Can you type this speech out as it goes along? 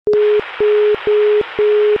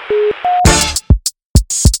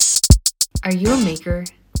Are you a maker?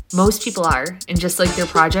 Most people are, and just like their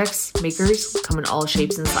projects, makers come in all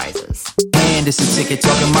shapes and sizes. And it's a ticket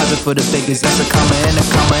talking Mazda for the figures. That's a comma and a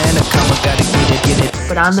comma and a comma. Gotta get it.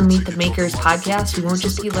 But on the Meet the Makers podcast, we won't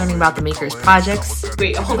just be learning about the makers' projects.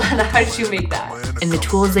 Wait, hold on. How did you make that? And the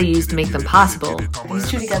tools they use to make them possible. These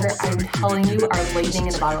two together, I'm telling you, are lightning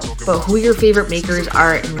in a bottle. But who your favorite makers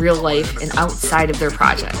are in real life and outside of their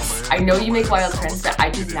projects. I know you make wild trends, but I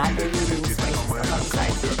did not know you were doing spicy stuff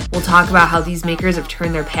outside. We'll talk about how these makers have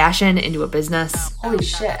turned their passion into a business. Holy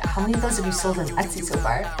shit, how many of those have you sold on Etsy so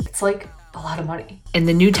far? It's like a lot of money. And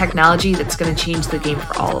the new technology that's going to change the game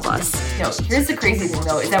for all of us. No, here's the crazy thing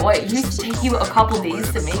though, is that what used to take you a couple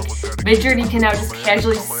days to make, Midjourney can now just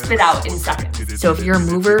casually spit out in seconds. So if you're a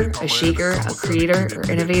mover, a shaker, a creator,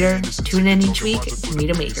 or innovator, tune in each week to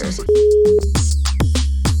Meet a Maker.